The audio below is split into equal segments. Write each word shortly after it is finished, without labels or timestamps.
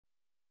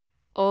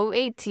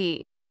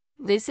OAT,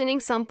 Listening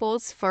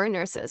Samples for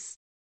Nurses.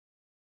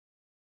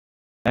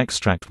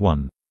 Extract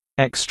 1.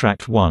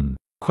 Extract 1.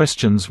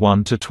 Questions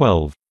 1 to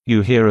 12.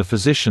 You hear a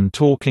physician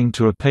talking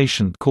to a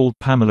patient called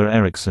Pamela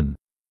Erickson.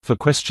 For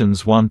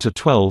questions 1 to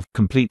 12,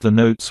 complete the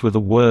notes with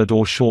a word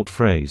or short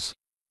phrase.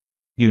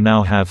 You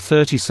now have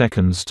 30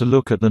 seconds to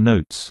look at the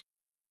notes.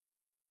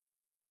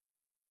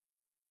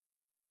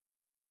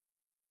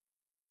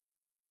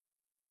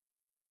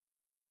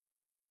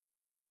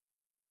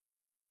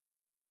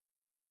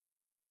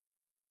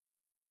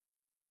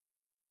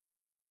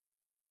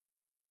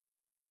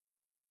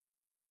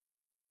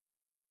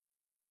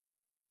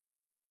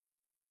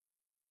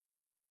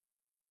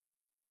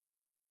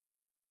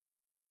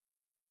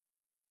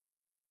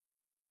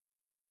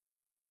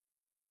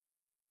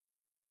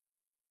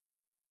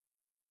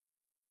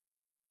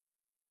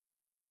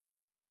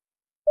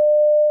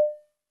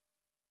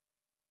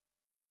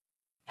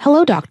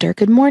 Hello, doctor.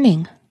 Good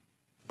morning.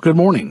 Good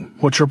morning.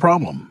 What's your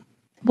problem?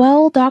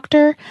 Well,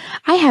 doctor,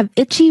 I have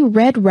itchy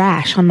red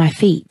rash on my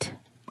feet.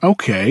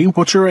 Okay,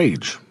 what's your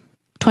age?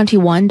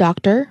 21,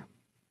 doctor.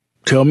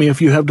 Tell me if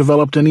you have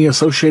developed any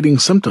associating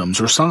symptoms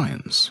or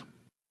signs.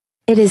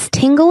 It is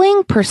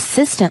tingling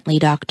persistently,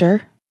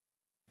 doctor.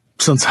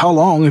 Since how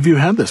long have you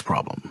had this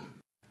problem?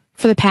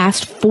 For the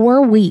past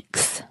 4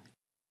 weeks.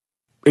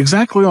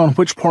 Exactly on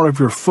which part of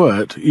your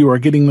foot you are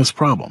getting this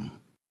problem?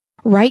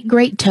 Right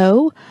great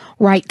toe,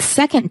 right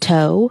second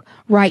toe,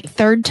 right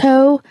third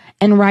toe,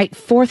 and right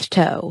fourth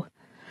toe.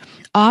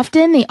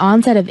 Often the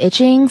onset of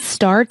itching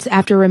starts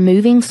after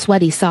removing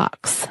sweaty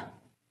socks.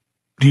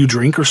 Do you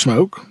drink or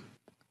smoke?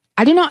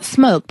 I do not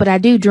smoke, but I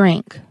do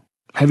drink.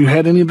 Have you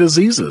had any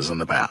diseases in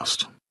the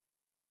past?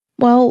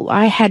 Well,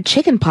 I had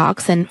chicken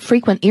pox and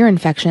frequent ear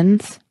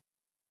infections.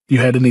 You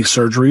had any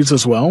surgeries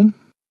as well?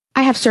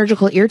 I have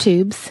surgical ear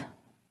tubes.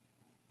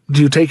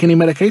 Do you take any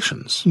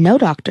medications? No,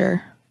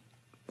 doctor.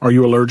 Are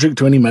you allergic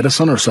to any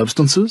medicine or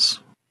substances?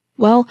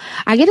 Well,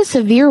 I get a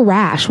severe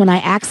rash when I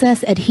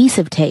access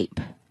adhesive tape.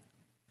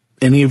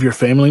 Any of your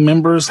family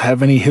members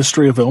have any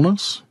history of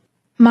illness?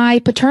 My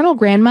paternal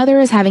grandmother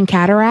is having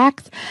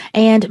cataracts,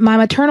 and my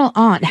maternal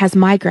aunt has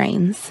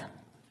migraines.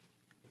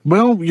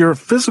 Well, your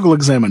physical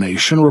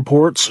examination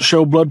reports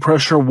show blood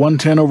pressure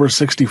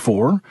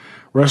 110/64,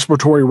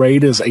 respiratory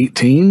rate is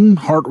 18,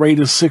 heart rate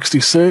is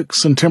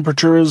 66, and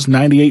temperature is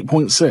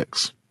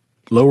 98.6.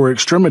 Lower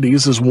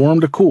extremities is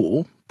warm to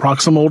cool,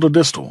 proximal to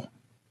distal.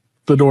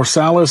 The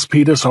dorsalis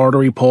pedis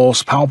artery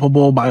pulse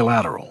palpable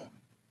bilateral.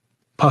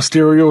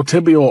 Posterior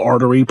tibial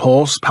artery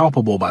pulse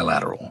palpable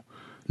bilateral.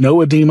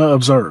 No edema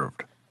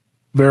observed.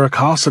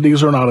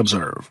 Varicosities are not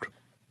observed.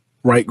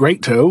 Right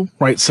great toe,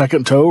 right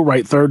second toe,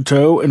 right third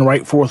toe, and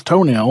right fourth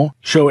toenail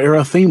show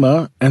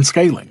erythema and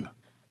scaling.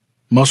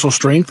 Muscle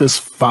strength is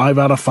 5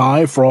 out of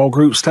 5 for all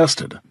groups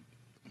tested.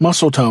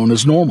 Muscle tone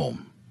is normal.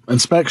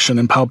 Inspection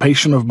and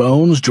palpation of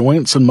bones,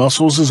 joints, and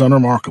muscles is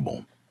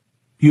unremarkable.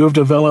 You have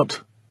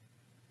developed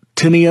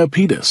tinea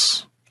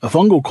pedis, a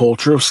fungal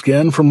culture of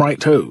skin from right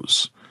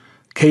toes.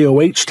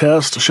 KOH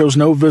test shows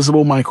no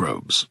visible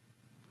microbes.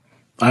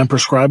 I am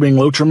prescribing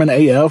Lotrimin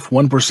AF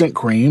 1%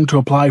 cream to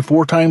apply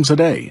 4 times a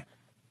day,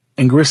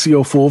 and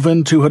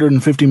Griseofulvin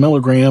 250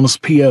 milligrams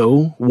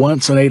PO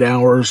once in 8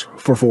 hours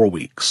for 4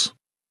 weeks.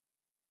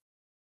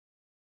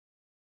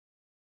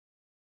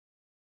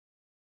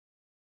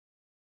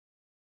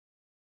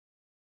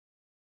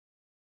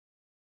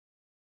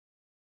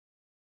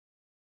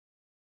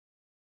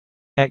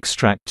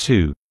 Extract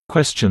 2.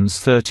 Questions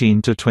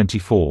 13 to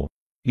 24.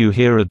 You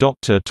hear a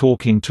doctor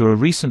talking to a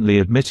recently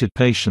admitted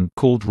patient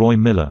called Roy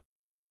Miller.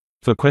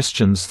 For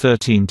questions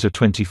 13 to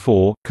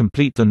 24,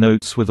 complete the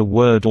notes with a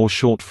word or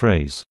short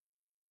phrase.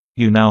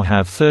 You now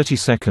have 30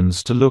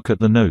 seconds to look at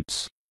the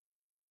notes.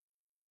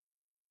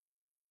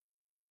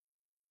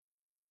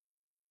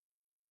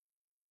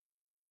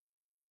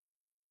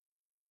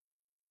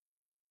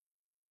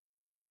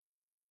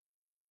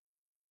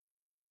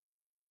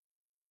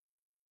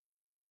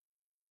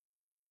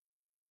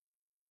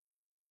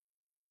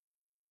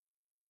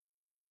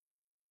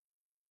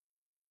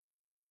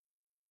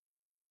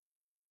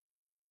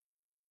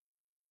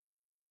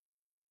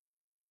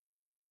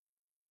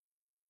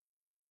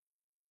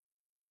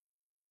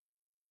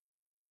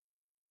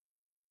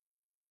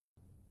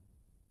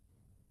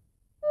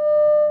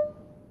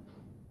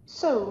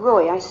 So,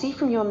 Roy, I see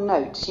from your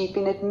notes you've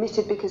been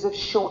admitted because of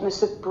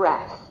shortness of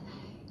breath.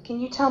 Can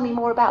you tell me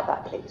more about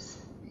that, please?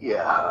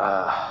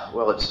 Yeah,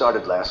 well, it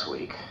started last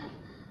week.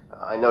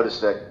 I noticed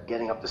that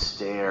getting up the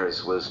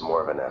stairs was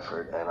more of an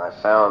effort, and I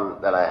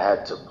found that I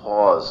had to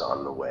pause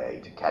on the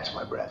way to catch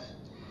my breath.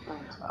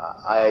 Right.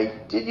 I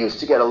did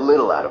used to get a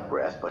little out of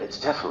breath, but it's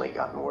definitely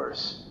gotten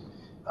worse.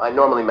 I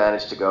normally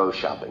manage to go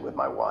shopping with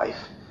my wife,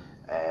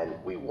 and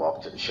we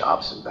walk to the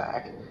shops and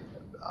back.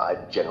 I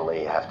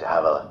generally have to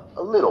have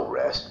a little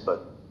rest,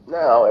 but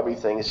now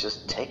everything is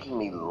just taking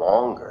me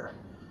longer.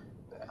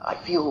 I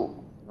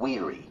feel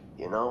weary,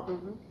 you know?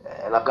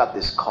 Mm-hmm. And I've got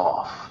this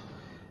cough.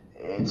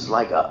 It's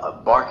like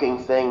a barking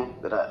thing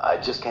that I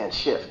just can't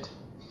shift.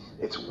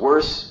 It's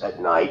worse at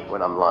night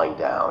when I'm lying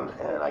down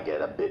and I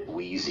get a bit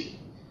wheezy.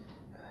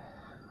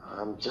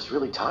 I'm just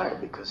really tired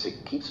because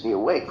it keeps me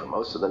awake for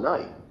most of the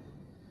night.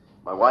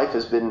 My wife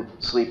has been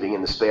sleeping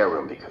in the spare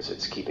room because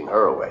it's keeping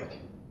her awake.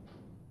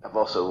 I've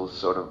also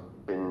sort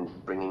of been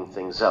bringing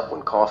things up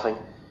when coughing.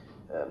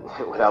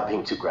 Without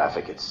being too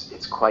graphic,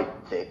 it's quite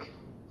thick.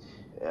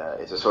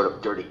 It's a sort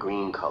of dirty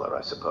green color,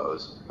 I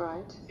suppose.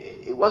 Right.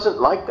 It wasn't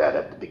like that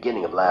at the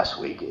beginning of last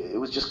week. It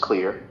was just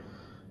clear.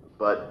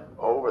 But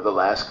over the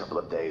last couple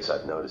of days,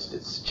 I've noticed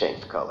it's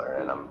changed color,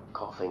 and I'm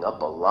coughing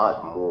up a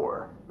lot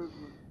more.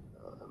 Mm-hmm.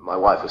 My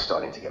wife was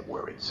starting to get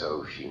worried,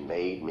 so she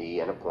made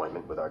me an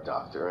appointment with our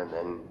doctor, and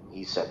then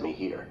he sent me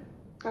here.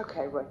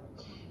 Okay, well,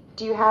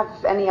 do you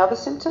have any other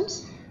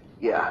symptoms?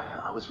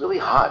 Yeah, I was really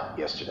hot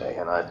yesterday,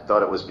 and I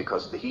thought it was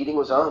because the heating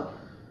was on,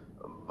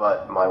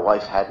 but my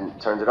wife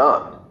hadn't turned it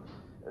on.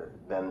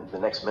 Then the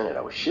next minute,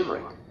 I was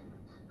shivering.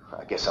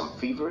 I guess I'm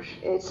feverish.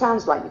 It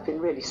sounds like you've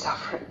been really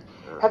suffering.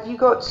 Have you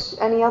got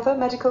any other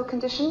medical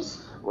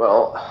conditions?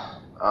 Well,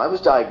 I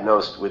was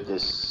diagnosed with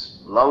this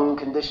lung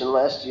condition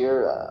last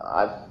year.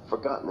 I've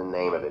forgotten the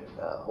name of it.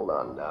 Hold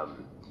on.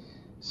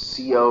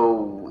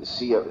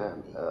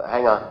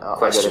 Hang on.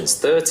 Questions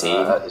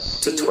 13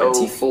 to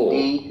 24.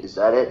 Is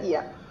that it?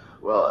 Yeah.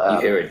 Well,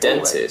 You hear a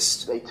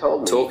dentist anyway, they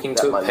told me talking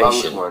that to my a lungs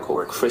patient weren't called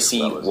working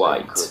Chrissy as well as they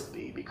White. could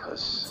be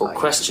because For I used to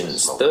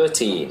questions smoke.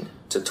 13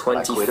 to I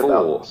quit 24,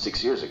 about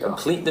 6 years ago.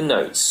 complete the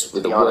notes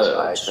with To a be honest, word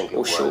I think it or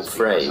was short because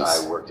phrase.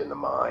 I worked in the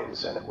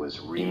mines, and it was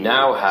really You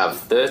now have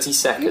messy.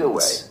 30 Either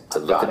way, seconds to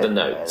I've look got at the it,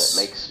 notes.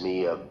 And it makes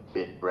me a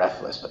bit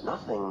breathless, but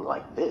nothing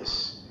like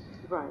this.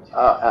 Right.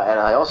 And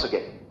I also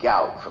get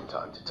gout from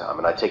time to time,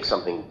 and I take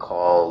something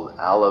called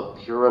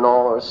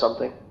allopurinol or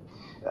something.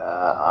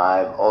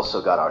 I've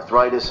also got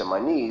arthritis in my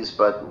knees,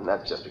 but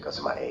that's just because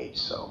of my age,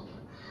 so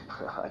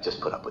I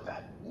just put up with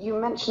that. You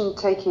mentioned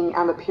taking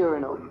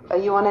allopurinol. Are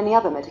you on any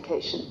other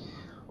medication?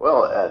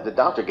 Well, the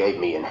doctor gave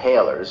me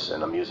inhalers,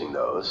 and I'm using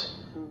those.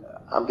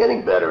 I'm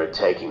getting better at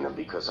taking them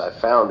because I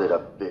found it a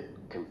bit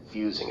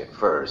confusing at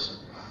first.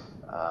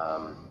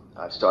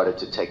 I've started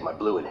to take my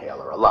blue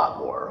inhaler a lot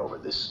more over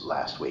this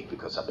last week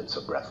because I've been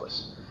so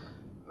breathless.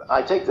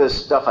 I take the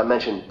stuff I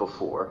mentioned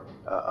before,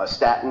 a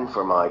statin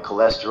for my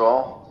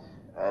cholesterol,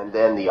 and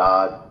then the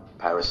odd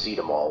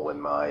paracetamol when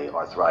my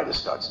arthritis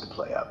starts to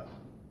play up.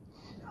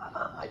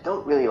 I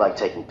don't really like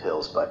taking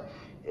pills, but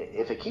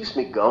if it keeps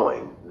me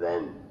going,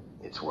 then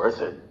it's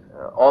worth it.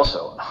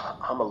 Also,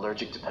 I'm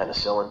allergic to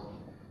penicillin.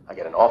 I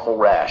get an awful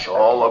rash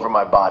all over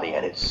my body,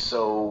 and it's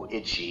so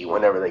itchy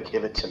whenever they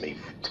give it to me.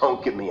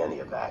 Don't give me any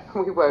of that.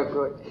 We won't,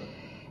 Roy.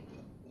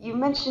 You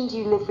mentioned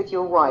you live with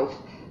your wife.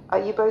 Are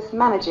you both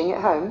managing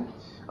at home?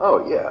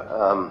 Oh,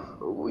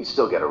 yeah. We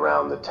still get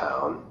around the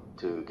town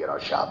to get our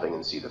shopping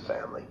and see the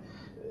family.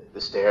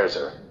 The stairs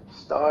are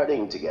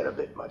starting to get a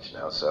bit much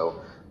now,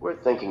 so we're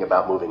thinking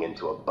about moving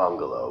into a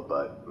bungalow,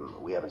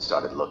 but we haven't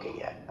started looking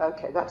yet.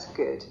 Okay, that's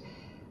good.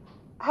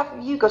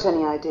 Have you got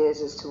any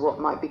ideas as to what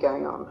might be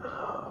going on?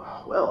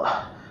 Well,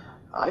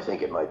 I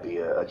think it might be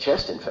a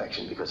chest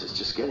infection because it's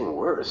just getting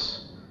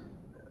worse.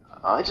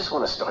 I just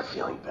want to start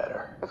feeling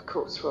better. Of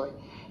course, Roy.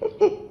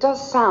 It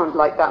does sound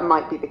like that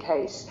might be the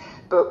case,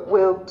 but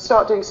we'll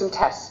start doing some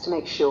tests to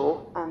make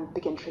sure and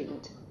begin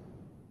treatment.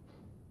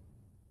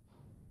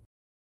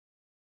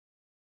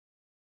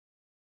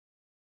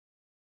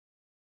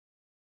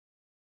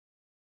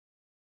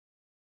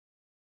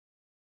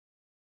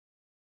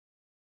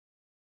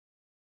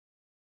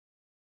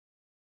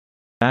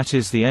 That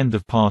is the end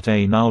of Part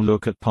A. Now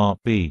look at Part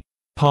B.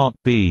 Part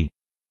B.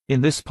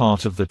 In this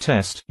part of the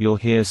test, you'll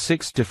hear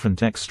 6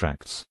 different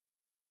extracts.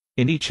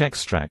 In each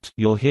extract,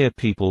 you'll hear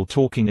people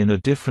talking in a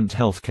different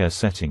healthcare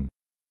setting.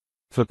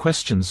 For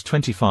questions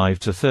 25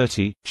 to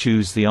 30,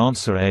 choose the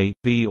answer A,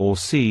 B or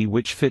C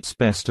which fits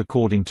best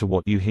according to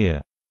what you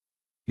hear.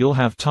 You'll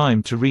have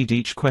time to read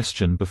each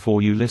question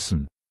before you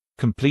listen.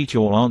 Complete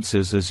your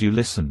answers as you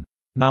listen.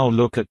 Now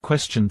look at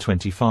question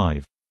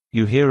 25.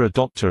 You hear a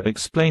doctor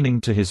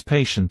explaining to his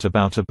patient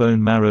about a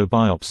bone marrow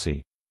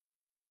biopsy.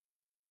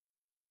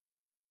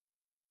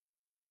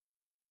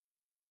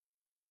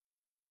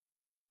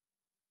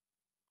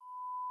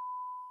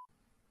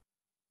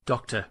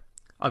 Doctor,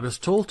 I was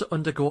told to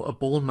undergo a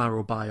bone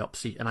marrow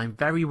biopsy and I'm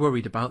very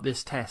worried about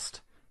this test.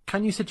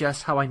 Can you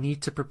suggest how I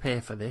need to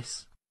prepare for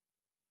this?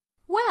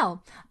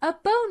 Well, a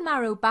bone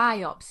marrow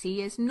biopsy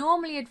is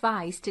normally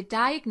advised to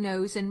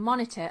diagnose and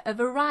monitor a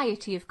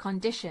variety of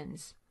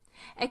conditions.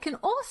 It can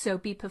also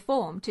be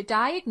performed to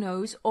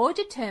diagnose or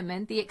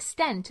determine the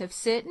extent of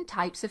certain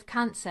types of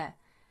cancer.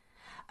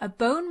 A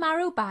bone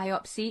marrow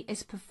biopsy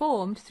is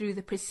performed through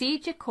the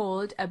procedure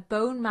called a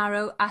bone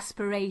marrow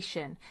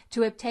aspiration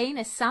to obtain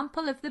a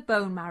sample of the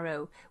bone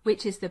marrow,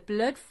 which is the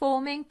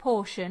blood-forming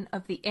portion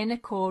of the inner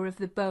core of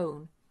the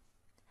bone.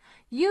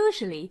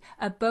 Usually,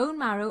 a bone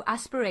marrow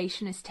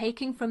aspiration is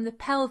taken from the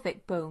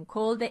pelvic bone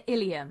called the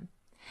ilium.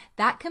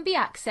 That can be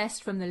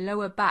accessed from the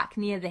lower back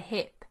near the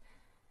hip.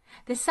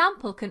 The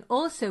sample can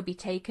also be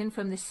taken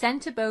from the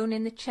center bone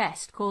in the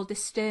chest called the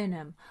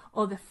sternum,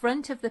 or the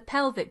front of the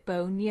pelvic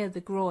bone near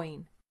the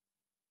groin.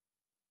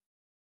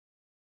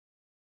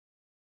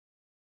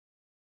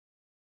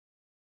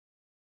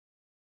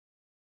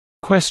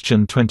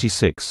 Question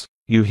 26.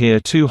 You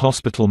hear two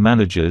hospital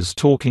managers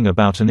talking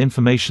about an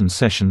information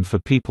session for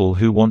people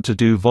who want to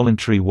do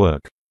voluntary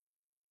work.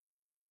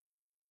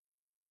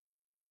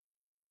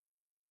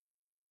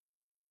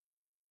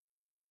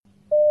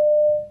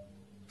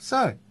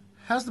 So,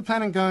 how's the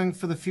planning going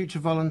for the future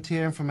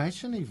volunteer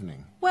information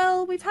evening?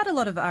 Well, we've had a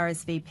lot of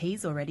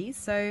RSVPs already,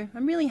 so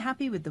I'm really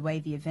happy with the way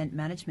the event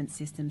management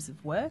systems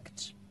have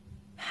worked.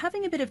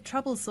 Having a bit of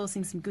trouble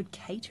sourcing some good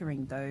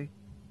catering, though.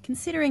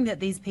 Considering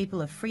that these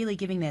people are freely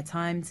giving their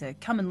time to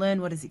come and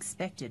learn what is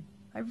expected,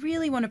 I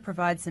really want to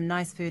provide some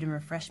nice food and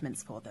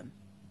refreshments for them.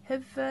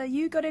 Have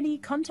you got any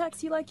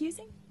contacts you like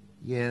using?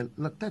 Yeah,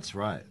 look, that's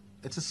right.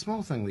 It's a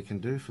small thing we can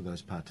do for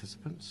those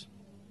participants.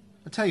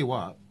 I'll tell you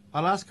what,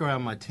 I'll ask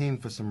around my team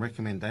for some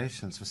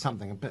recommendations for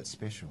something a bit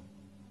special.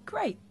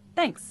 Great,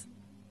 thanks.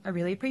 I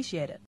really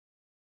appreciate it.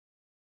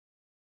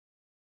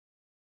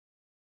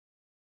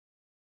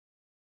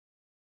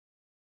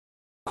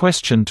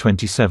 Question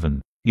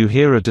 27. You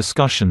hear a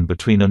discussion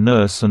between a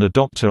nurse and a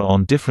doctor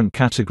on different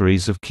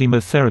categories of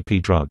chemotherapy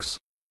drugs.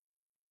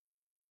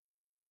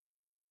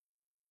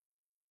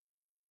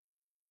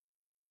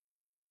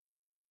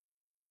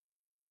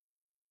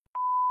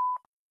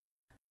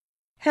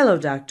 Hello,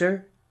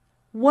 doctor.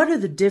 What are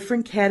the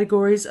different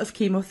categories of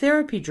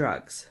chemotherapy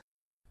drugs?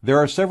 There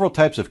are several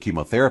types of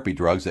chemotherapy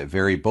drugs that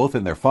vary both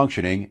in their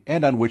functioning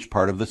and on which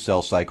part of the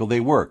cell cycle they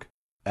work.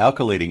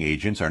 Alkylating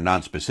agents are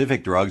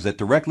nonspecific drugs that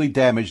directly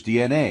damage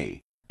DNA.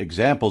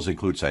 Examples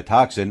include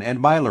Cytoxan and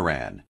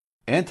Myloran.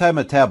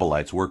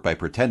 Antimetabolites work by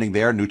pretending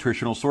they are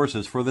nutritional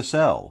sources for the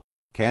cell.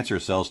 Cancer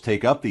cells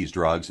take up these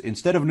drugs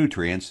instead of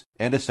nutrients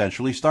and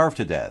essentially starve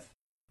to death.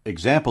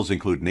 Examples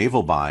include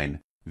Navalbine,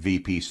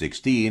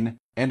 VP16,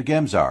 and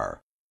Gemzar.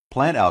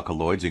 Plant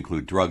alkaloids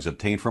include drugs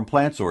obtained from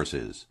plant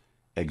sources.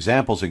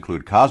 Examples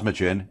include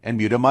Cosmogen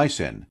and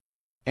Mutamycin.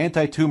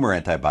 Anti-tumor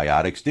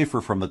antibiotics differ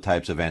from the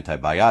types of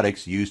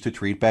antibiotics used to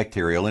treat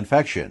bacterial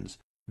infections.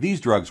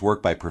 These drugs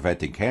work by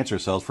preventing cancer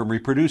cells from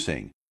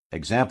reproducing.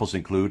 Examples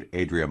include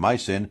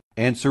Adriamycin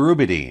and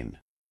Cerubidine.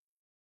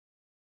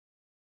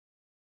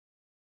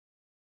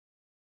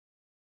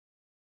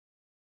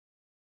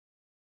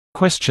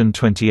 Question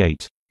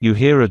 28. You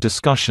hear a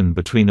discussion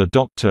between a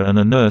doctor and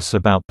a nurse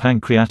about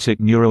pancreatic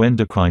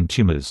neuroendocrine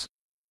tumors.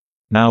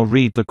 Now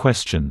read the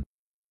question.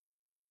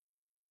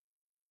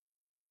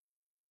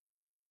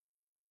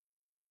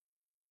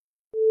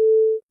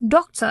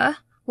 Doctor,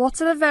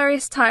 what are the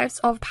various types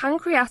of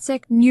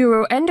pancreatic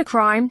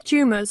neuroendocrine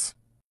tumors?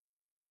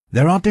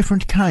 There are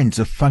different kinds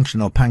of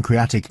functional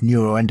pancreatic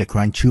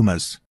neuroendocrine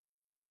tumors.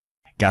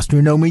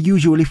 Gastrinoma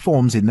usually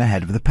forms in the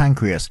head of the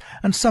pancreas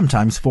and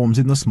sometimes forms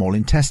in the small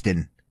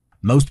intestine.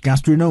 Most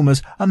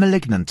gastrinomas are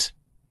malignant.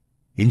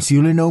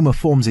 Insulinoma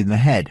forms in the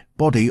head,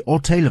 body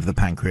or tail of the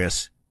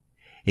pancreas.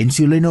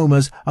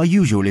 Insulinomas are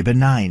usually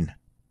benign.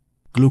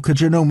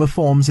 Glucogenoma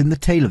forms in the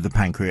tail of the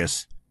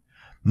pancreas.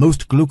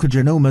 Most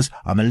glucogenomas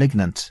are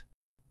malignant.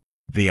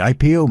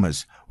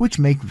 VIPomas, which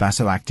make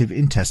vasoactive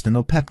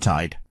intestinal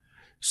peptide.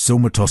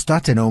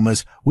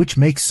 Somatostatinomas, which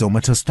make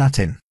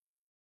somatostatin.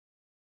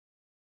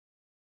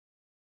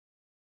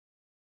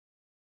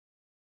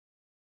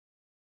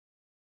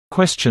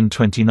 Question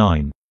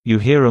 29. You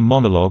hear a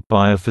monologue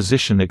by a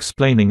physician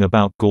explaining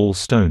about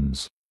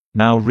gallstones.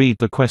 Now read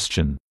the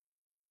question.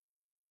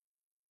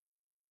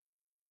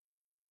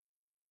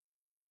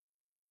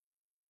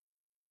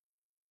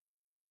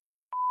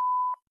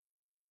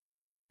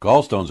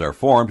 Gallstones are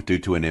formed due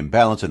to an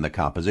imbalance in the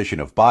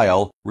composition of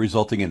bile,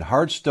 resulting in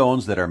hard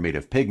stones that are made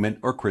of pigment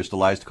or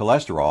crystallized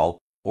cholesterol,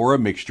 or a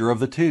mixture of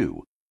the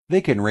two.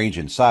 They can range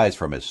in size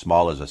from as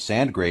small as a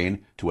sand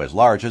grain to as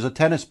large as a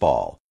tennis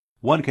ball.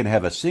 One can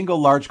have a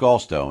single large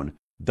gallstone,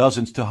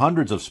 dozens to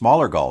hundreds of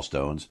smaller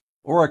gallstones,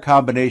 or a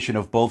combination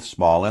of both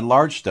small and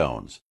large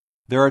stones.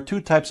 There are two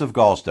types of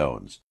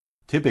gallstones.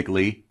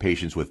 Typically,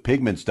 patients with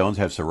pigment stones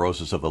have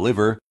cirrhosis of the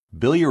liver,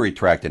 biliary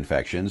tract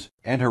infections,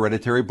 and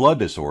hereditary blood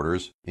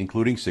disorders,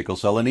 including sickle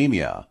cell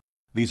anemia.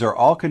 These are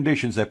all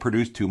conditions that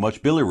produce too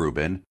much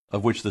bilirubin,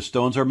 of which the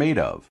stones are made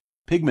of.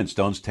 Pigment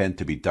stones tend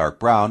to be dark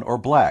brown or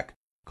black.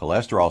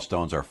 Cholesterol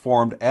stones are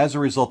formed as a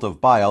result of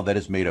bile that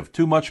is made of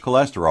too much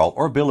cholesterol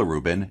or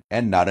bilirubin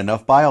and not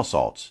enough bile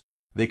salts.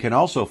 They can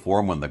also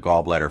form when the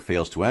gallbladder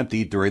fails to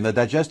empty during the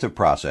digestive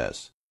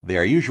process. They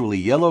are usually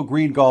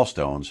yellow-green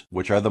gallstones,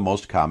 which are the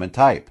most common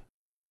type.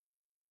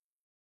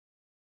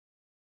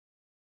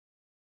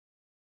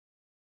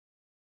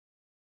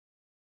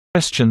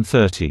 Question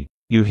 30.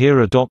 You hear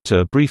a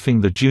doctor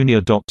briefing the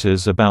junior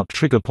doctors about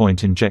trigger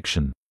point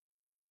injection.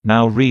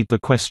 Now read the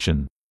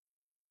question.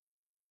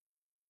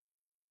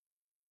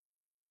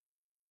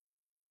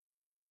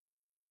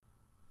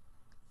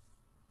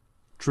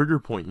 Trigger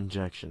point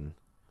injection.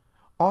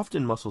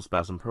 Often muscle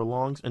spasm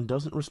prolongs and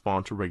doesn't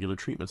respond to regular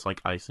treatments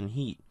like ice and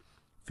heat,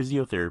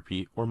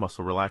 physiotherapy, or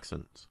muscle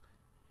relaxants.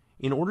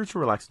 In order to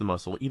relax the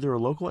muscle, either a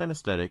local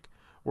anesthetic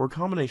or a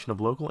combination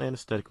of local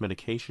anesthetic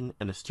medication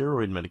and a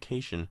steroid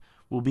medication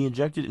will be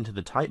injected into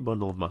the tight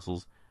bundle of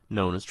muscles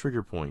known as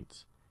trigger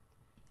points.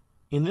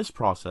 In this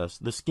process,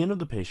 the skin of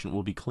the patient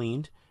will be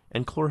cleaned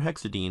and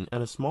chlorhexidine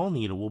and a small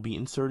needle will be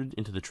inserted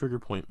into the trigger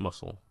point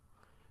muscle.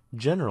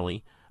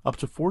 Generally, up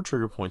to 4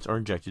 trigger points are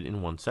injected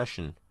in one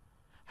session.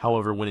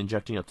 However, when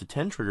injecting up to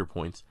 10 trigger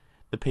points,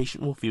 the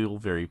patient will feel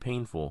very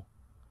painful.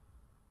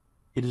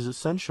 It is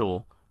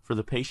essential for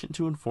the patient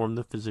to inform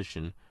the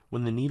physician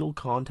when the needle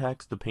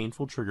contacts the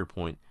painful trigger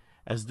point,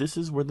 as this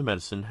is where the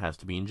medicine has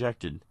to be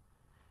injected.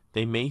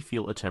 They may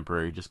feel a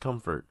temporary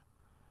discomfort.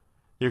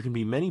 There can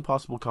be many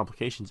possible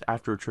complications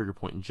after a trigger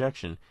point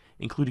injection,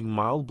 including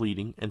mild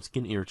bleeding and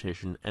skin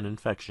irritation and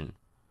infection.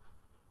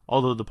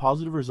 Although the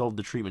positive result of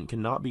the treatment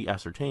cannot be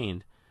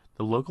ascertained,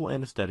 the local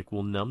anesthetic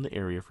will numb the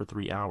area for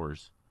 3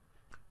 hours.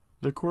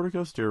 The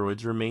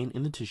corticosteroids remain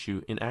in the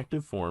tissue in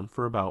active form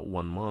for about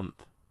 1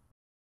 month.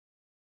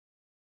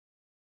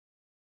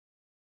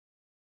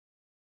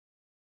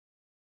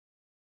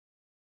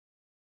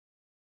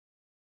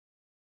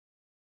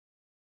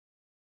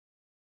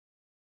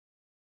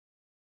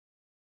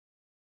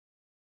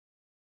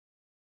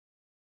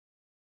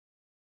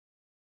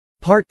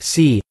 Part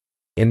C.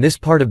 In this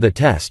part of the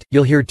test,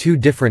 you'll hear 2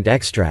 different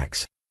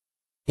extracts.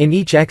 In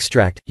each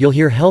extract, you'll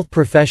hear health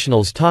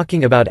professionals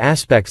talking about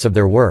aspects of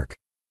their work.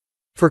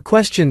 For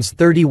questions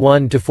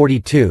 31 to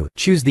 42,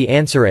 choose the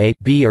answer A,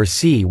 B or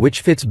C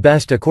which fits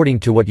best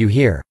according to what you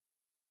hear.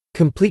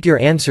 Complete your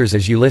answers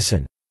as you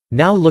listen.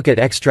 Now look at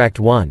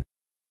Extract 1.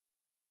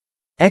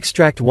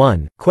 Extract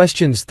 1,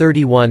 questions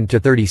 31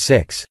 to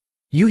 36.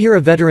 You hear a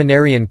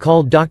veterinarian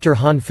called Dr.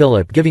 Han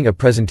Philip giving a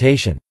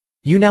presentation.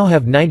 You now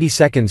have 90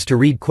 seconds to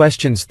read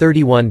questions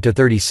 31 to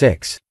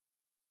 36.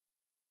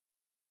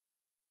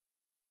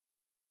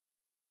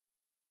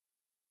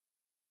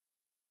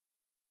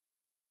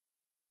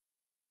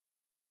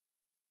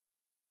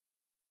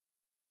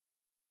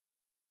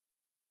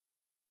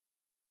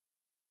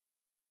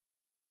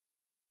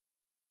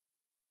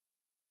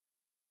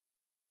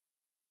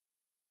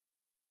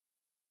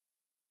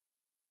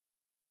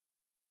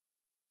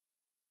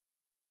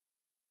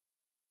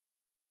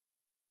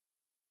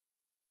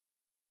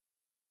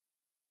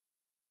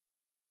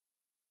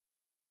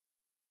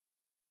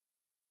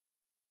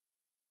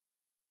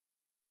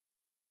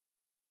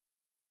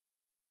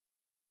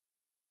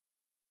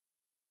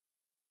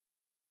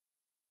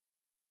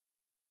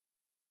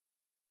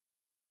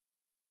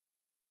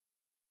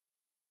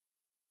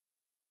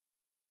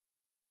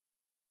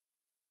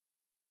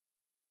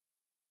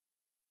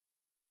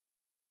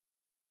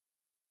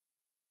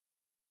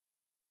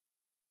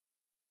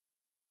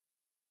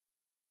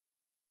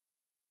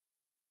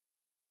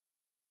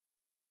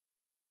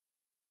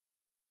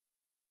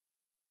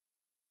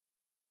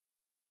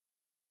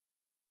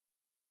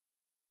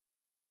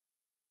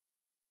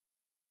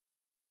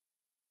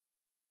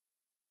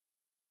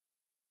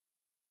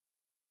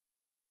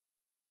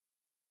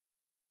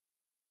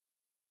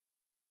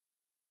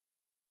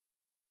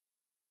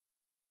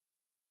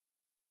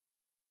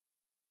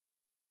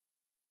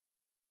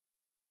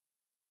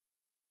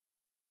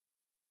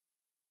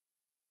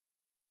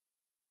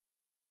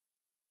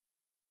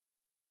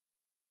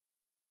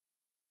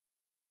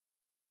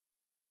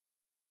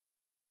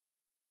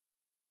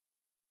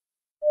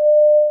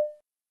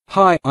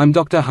 Hi, I'm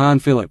Dr. Han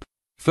Philip.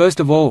 First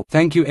of all,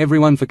 thank you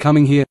everyone for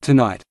coming here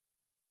tonight.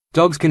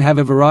 Dogs can have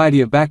a variety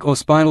of back or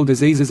spinal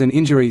diseases and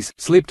injuries.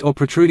 Slipped or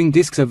protruding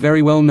discs are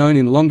very well known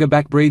in longer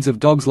back breeds of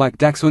dogs like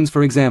Dachshunds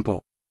for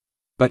example.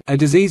 But a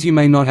disease you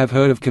may not have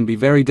heard of can be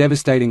very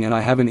devastating, and I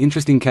have an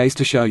interesting case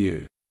to show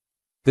you.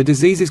 The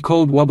disease is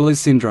called Wobbler's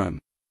syndrome.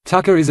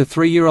 Tucker is a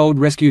 3-year-old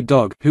rescued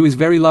dog, who is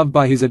very loved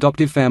by his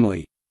adoptive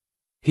family.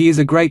 He is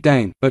a Great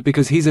Dane, but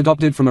because he's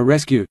adopted from a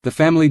rescue, the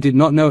family did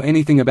not know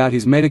anything about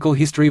his medical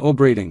history or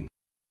breeding.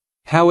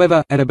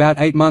 However, at about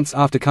 8 months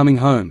after coming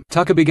home,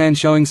 Tucker began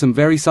showing some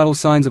very subtle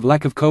signs of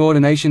lack of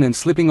coordination and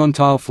slipping on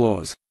tile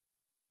floors.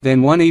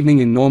 Then one evening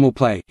in normal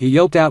play, he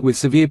yelped out with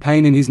severe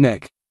pain in his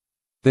neck.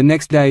 The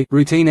next day,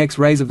 routine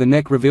X-rays of the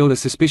neck revealed a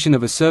suspicion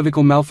of a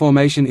cervical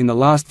malformation in the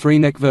last 3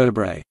 neck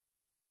vertebrae.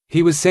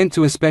 He was sent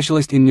to a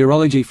specialist in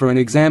neurology for an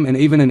exam and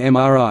even an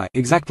MRI,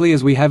 exactly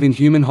as we have in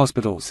human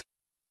hospitals.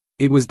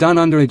 It was done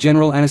under a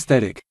general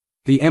anesthetic.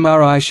 The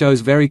MRI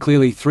shows very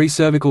clearly 3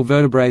 cervical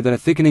vertebrae that are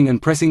thickening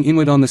and pressing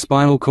inward on the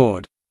spinal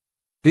cord.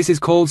 This is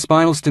called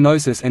spinal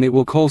stenosis, and it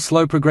will cause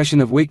slow progression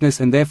of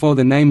weakness and therefore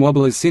the name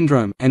Wobbler's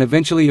syndrome, and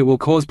eventually it will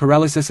cause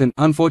paralysis and,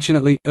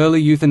 unfortunately,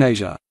 early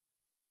euthanasia.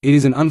 It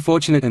is an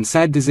unfortunate and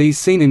sad disease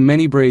seen in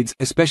many breeds,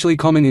 especially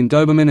common in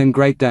Doberman and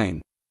Great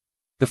Dane.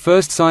 The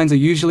first signs are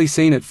usually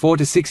seen at 4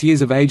 to 6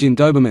 years of age in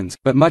Dobermans,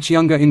 but much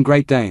younger in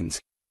Great Danes.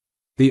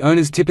 The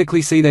owners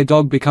typically see their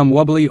dog become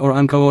wobbly or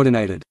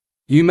uncoordinated.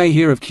 You may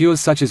hear of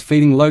cures such as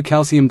feeding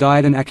low-calcium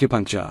diet and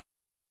acupuncture.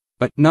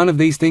 But none of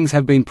these things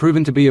have been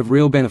proven to be of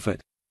real benefit.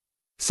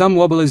 Some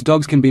Wobbler's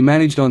dogs can be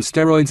managed on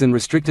steroids and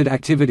restricted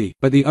activity,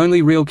 but the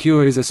only real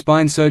cure is a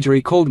spine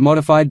surgery called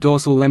modified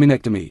dorsal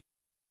laminectomy.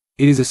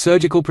 It is a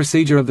surgical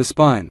procedure of the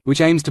spine,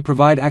 which aims to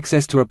provide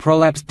access to a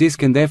prolapsed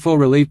disc and therefore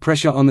relieve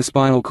pressure on the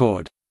spinal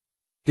cord.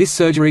 This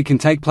surgery can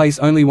take place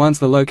only once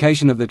the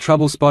location of the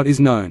trouble spot is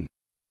known.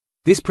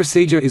 This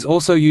procedure is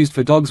also used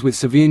for dogs with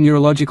severe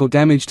neurological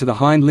damage to the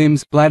hind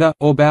limbs, bladder,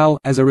 or bowel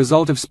as a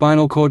result of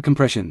spinal cord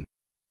compression.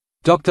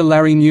 Dr.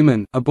 Larry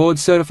Newman, a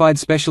board-certified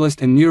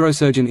specialist and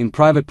neurosurgeon in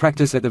private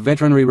practice at the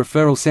Veterinary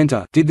Referral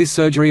Center, did this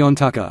surgery on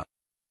Tucker.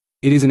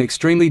 It is an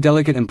extremely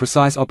delicate and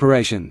precise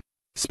operation.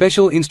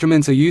 Special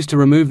instruments are used to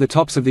remove the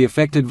tops of the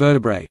affected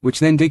vertebrae, which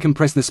then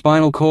decompress the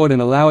spinal cord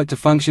and allow it to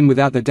function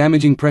without the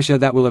damaging pressure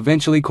that will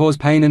eventually cause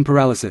pain and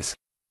paralysis.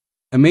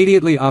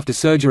 Immediately after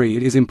surgery,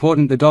 it is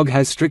important the dog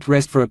has strict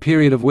rest for a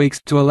period of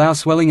weeks, to allow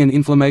swelling and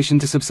inflammation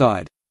to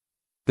subside.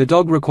 The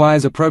dog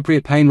requires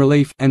appropriate pain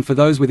relief, and for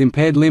those with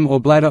impaired limb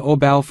or bladder or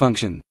bowel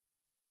function.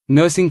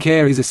 Nursing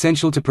care is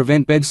essential to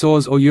prevent bed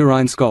sores or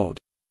urine scald.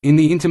 In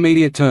the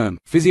intermediate term,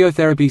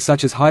 physiotherapy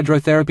such as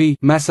hydrotherapy,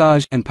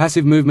 massage, and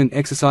passive movement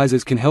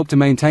exercises can help to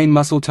maintain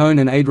muscle tone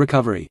and aid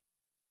recovery.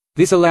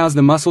 This allows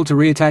the muscle to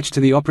reattach to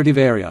the operative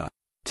area.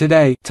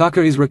 Today,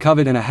 Tucker is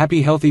recovered and a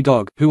happy, healthy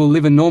dog, who will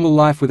live a normal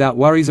life without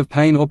worries of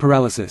pain or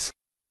paralysis.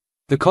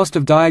 The cost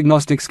of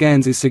diagnostic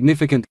scans is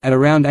significant, at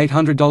around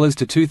 $800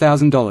 to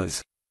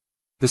 $2,000.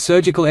 The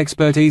surgical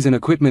expertise and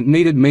equipment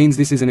needed means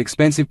this is an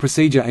expensive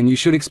procedure, and you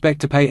should expect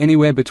to pay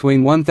anywhere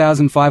between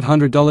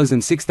 $1,500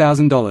 and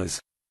 $6,000.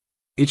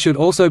 It should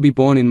also be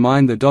borne in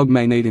mind the dog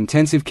may need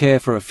intensive care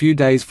for a few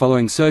days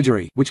following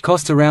surgery, which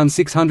costs around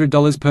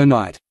 $600 per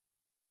night.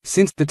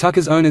 Since the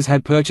Tucker's owners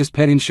had purchased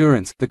pet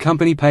insurance, the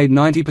company paid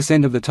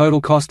 90% of the total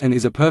cost and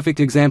is a perfect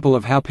example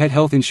of how pet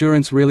health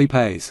insurance really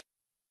pays.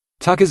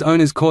 Tucker's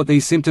owners caught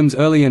these symptoms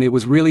early, and it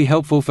was really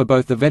helpful for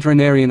both the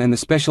veterinarian and the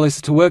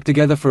specialists to work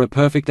together for a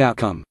perfect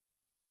outcome.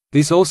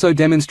 This also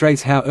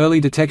demonstrates how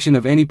early detection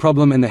of any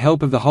problem and the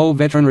help of the whole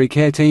veterinary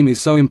care team is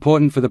so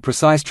important for the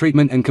precise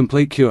treatment and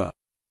complete cure.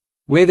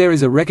 Where there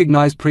is a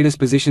recognized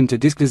predisposition to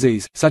disc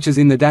disease, such as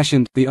in the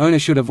Dachshund, the owner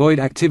should avoid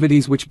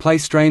activities which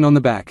place strain on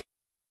the back.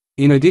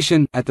 In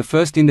addition, at the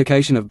first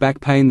indication of back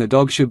pain, the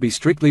dog should be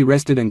strictly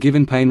rested and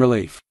given pain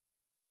relief.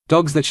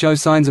 Dogs that show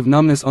signs of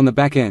numbness on the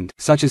back end,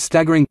 such as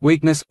staggering,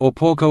 weakness, or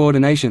poor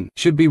coordination,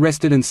 should be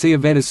rested and see a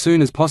vet as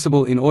soon as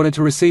possible in order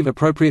to receive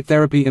appropriate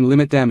therapy and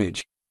limit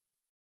damage.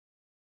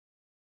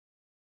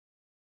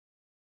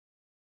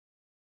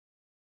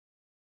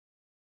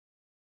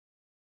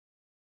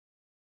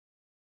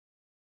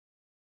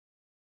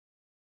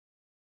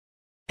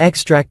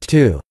 Extract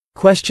 2.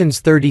 Questions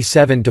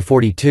 37 to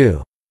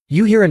 42.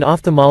 You hear an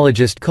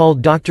ophthalmologist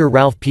called Dr.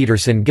 Ralph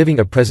Peterson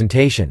giving a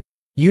presentation.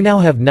 You now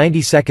have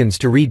 90 seconds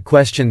to read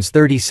questions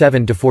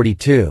 37 to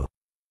 42.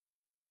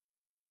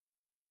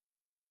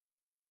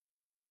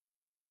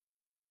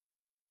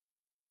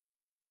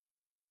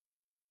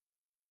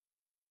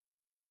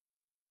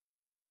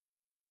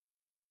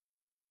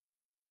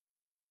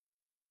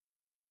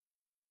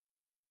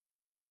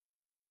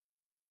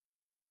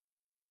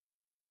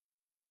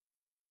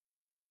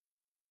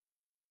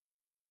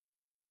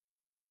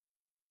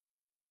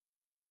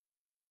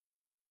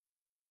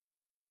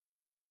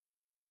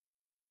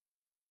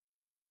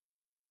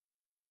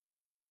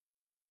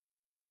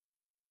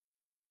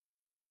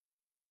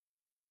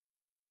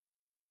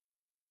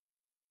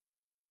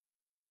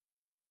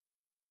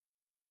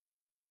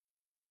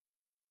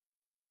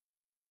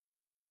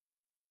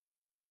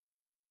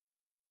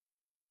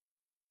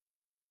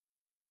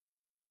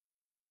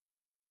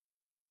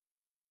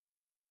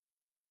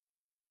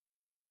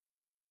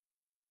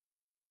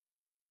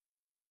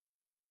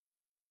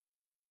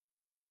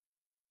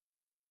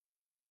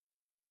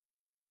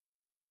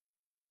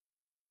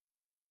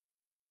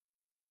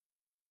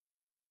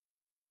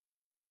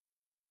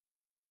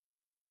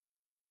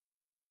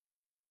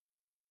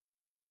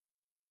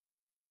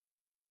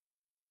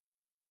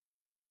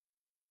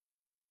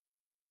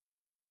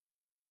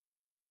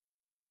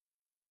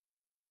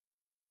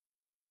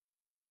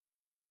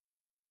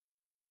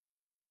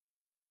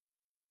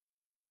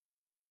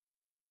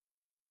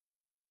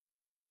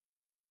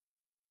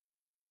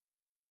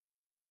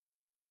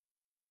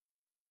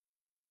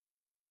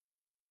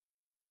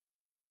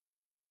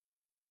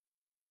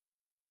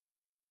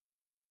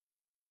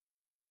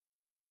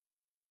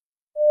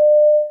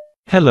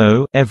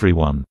 Hello,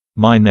 everyone.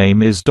 My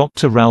name is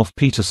Dr. Ralph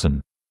Peterson.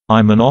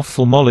 I'm an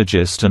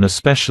ophthalmologist and a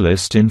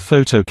specialist in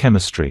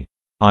photochemistry.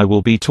 I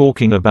will be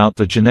talking about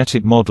the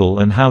genetic model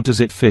and how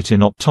does it fit in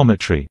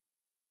optometry.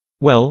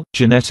 Well,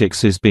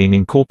 genetics is being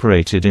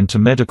incorporated into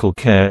medical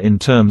care in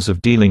terms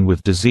of dealing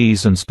with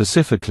disease, and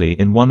specifically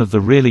in one of the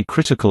really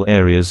critical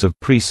areas of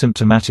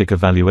pre-symptomatic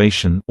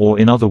evaluation, or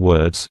in other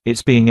words,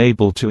 it's being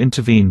able to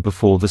intervene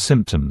before the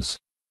symptoms.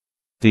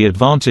 The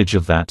advantage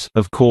of that,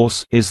 of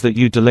course, is that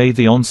you delay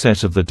the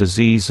onset of the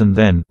disease, and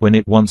then, when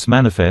it once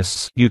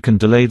manifests, you can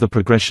delay the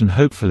progression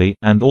hopefully,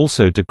 and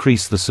also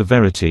decrease the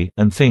severity,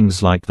 and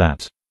things like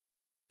that.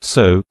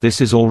 So,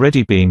 this is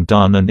already being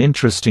done, and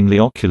interestingly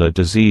ocular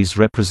disease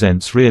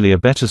represents really a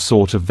better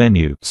sort of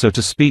venue, so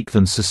to speak,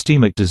 than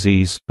systemic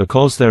disease,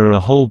 because there are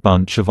a whole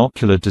bunch of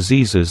ocular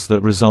diseases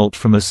that result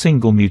from a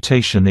single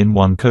mutation in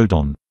one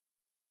codon.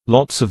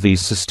 Lots of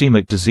these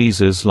systemic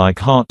diseases like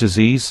heart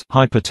disease,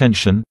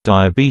 hypertension,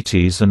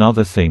 diabetes and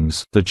other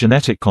things, the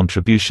genetic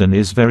contribution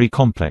is very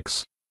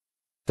complex.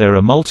 There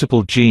are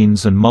multiple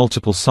genes and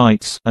multiple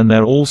sites, and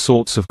there are all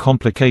sorts of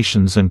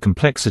complications and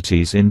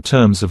complexities in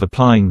terms of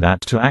applying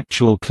that to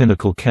actual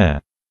clinical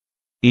care.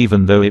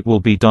 Even though it will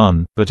be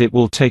done, but it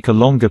will take a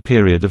longer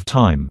period of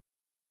time.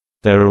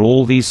 There are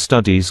all these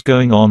studies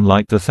going on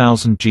like the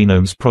 1000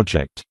 Genomes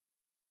Project.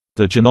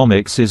 The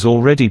genomics is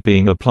already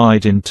being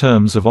applied in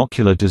terms of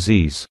ocular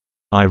disease.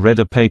 I read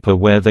a paper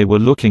where they were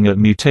looking at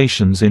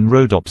mutations in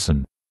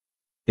rhodopsin.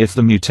 If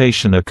the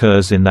mutation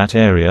occurs in that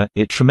area,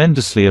 it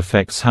tremendously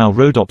affects how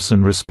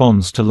rhodopsin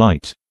responds to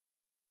light.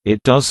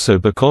 It does so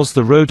because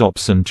the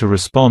rhodopsin to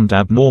respond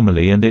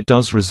abnormally, and it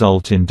does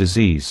result in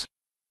disease.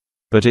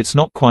 But it's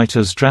not quite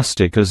as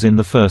drastic as in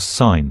the first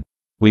sign.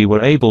 We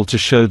were able to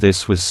show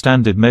this with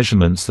standard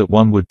measurements that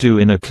one would do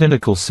in a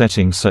clinical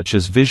setting such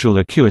as visual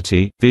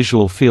acuity,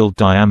 visual field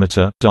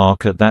diameter,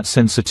 dark at that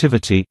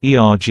sensitivity,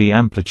 ERG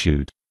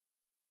amplitude.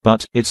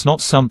 But, it's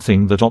not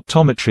something that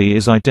optometry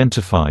is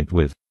identified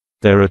with.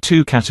 There are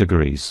two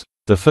categories.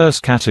 The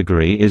first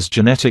category is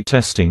genetic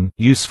testing,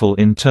 useful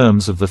in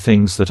terms of the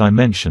things that I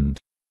mentioned.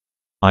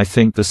 I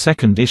think the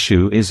second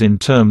issue is in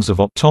terms of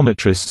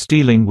optometrists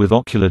dealing with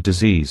ocular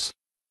disease.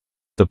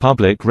 The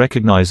public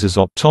recognizes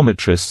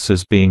optometrists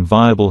as being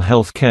viable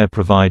health care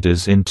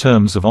providers in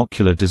terms of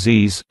ocular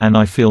disease, and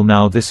I feel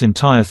now this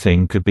entire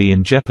thing could be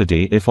in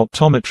jeopardy if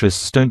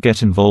optometrists don't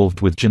get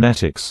involved with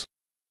genetics.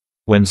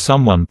 When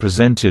someone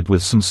presented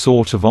with some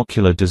sort of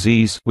ocular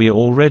disease, we are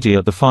already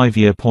at the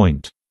 5-year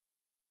point.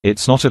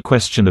 It's not a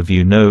question of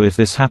if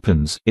this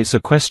happens, it's a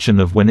question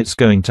of when it's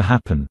going to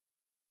happen.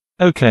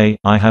 Okay,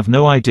 I have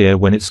no idea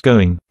when it's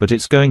going, but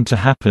it's going to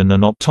happen,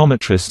 and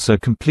optometrists are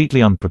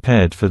completely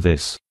unprepared for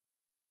this.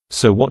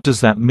 So what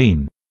does that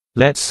mean?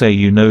 Let's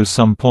say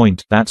some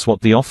point, that's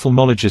what the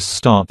ophthalmologists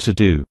start to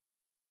do.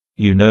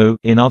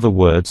 In other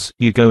words,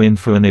 you go in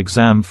for an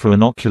exam for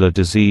an ocular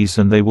disease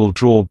and they will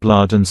draw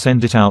blood and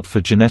send it out for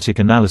genetic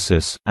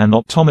analysis, and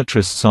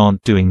optometrists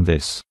aren't doing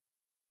this.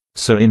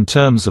 So in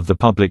terms of the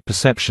public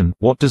perception,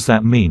 what does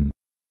that mean?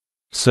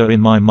 So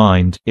in my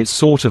mind, it's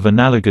sort of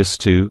analogous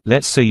to,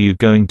 let's say you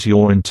going to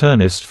your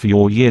internist for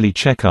your yearly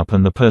checkup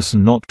and the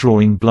person not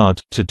drawing blood,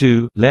 to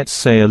do, let's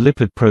say a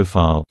lipid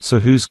profile, so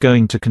who's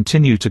going to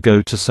continue to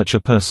go to such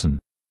a person?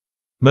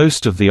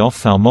 Most of the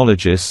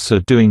ophthalmologists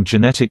are doing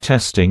genetic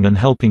testing and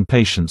helping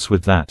patients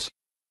with that.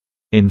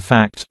 In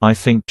fact, I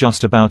think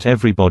just about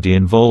everybody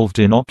involved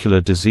in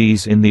ocular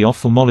disease in the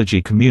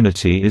ophthalmology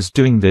community is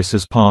doing this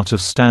as part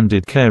of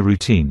standard care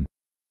routine.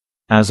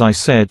 As I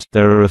said,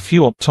 there are a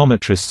few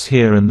optometrists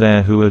here and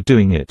there who are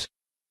doing it.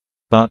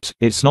 But,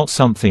 it's not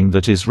something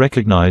that is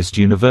recognized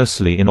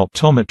universally in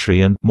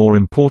optometry, and, more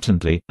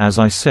importantly, as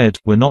I said,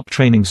 we're not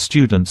training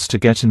students to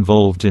get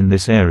involved in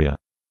this area.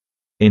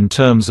 In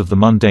terms of the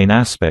mundane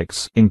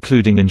aspects,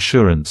 including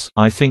insurance,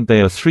 I think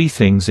there are three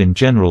things in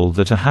general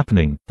that are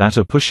happening, that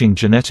are pushing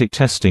genetic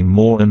testing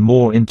more and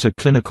more into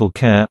clinical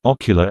care,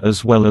 ocular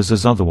as well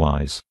as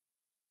otherwise.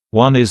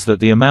 One is that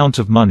the amount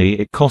of money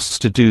it costs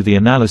to do the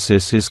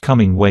analysis is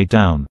coming way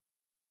down.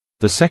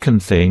 The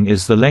second thing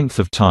is the length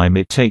of time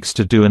it takes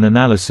to do an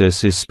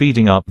analysis is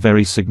speeding up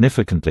very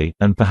significantly,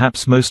 and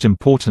perhaps most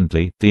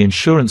importantly, the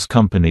insurance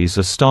companies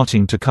are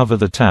starting to cover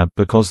the tab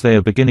because they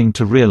are beginning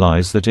to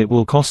realize that it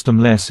will cost them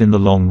less in the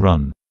long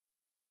run.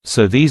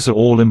 So these are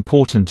all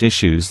important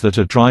issues that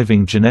are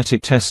driving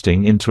genetic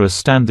testing into a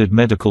standard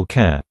medical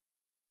care.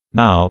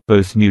 Now,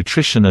 both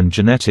nutrition and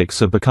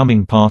genetics are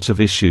becoming part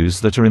of issues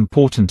that are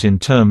important in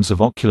terms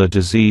of ocular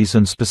disease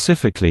and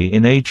specifically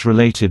in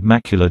age-related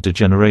macular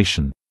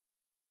degeneration.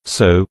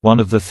 So,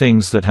 one of the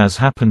things that has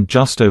happened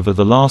just over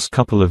the last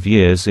couple of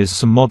years is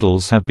some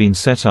models have been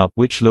set up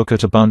which look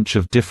at a bunch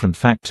of different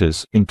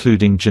factors,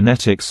 including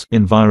genetics,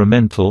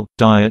 environmental,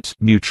 diet,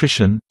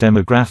 nutrition,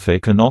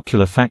 demographic and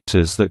ocular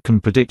factors that can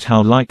predict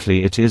how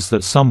likely it is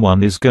that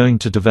someone is going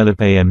to develop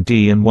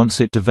AMD, and once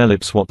it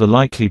develops what the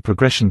likely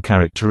progression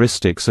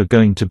characteristics are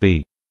going to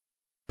be.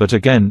 But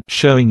again,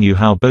 showing you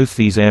how both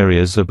these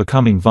areas are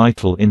becoming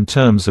vital in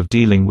terms of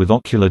dealing with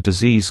ocular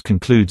disease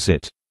concludes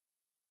it.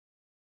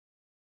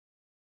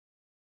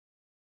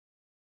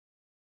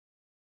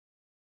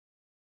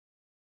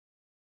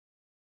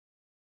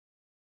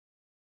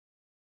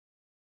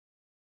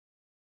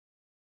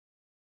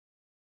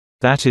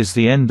 That is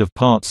the end of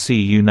Part C.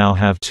 You now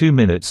have 2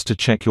 minutes to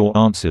check your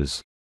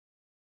answers.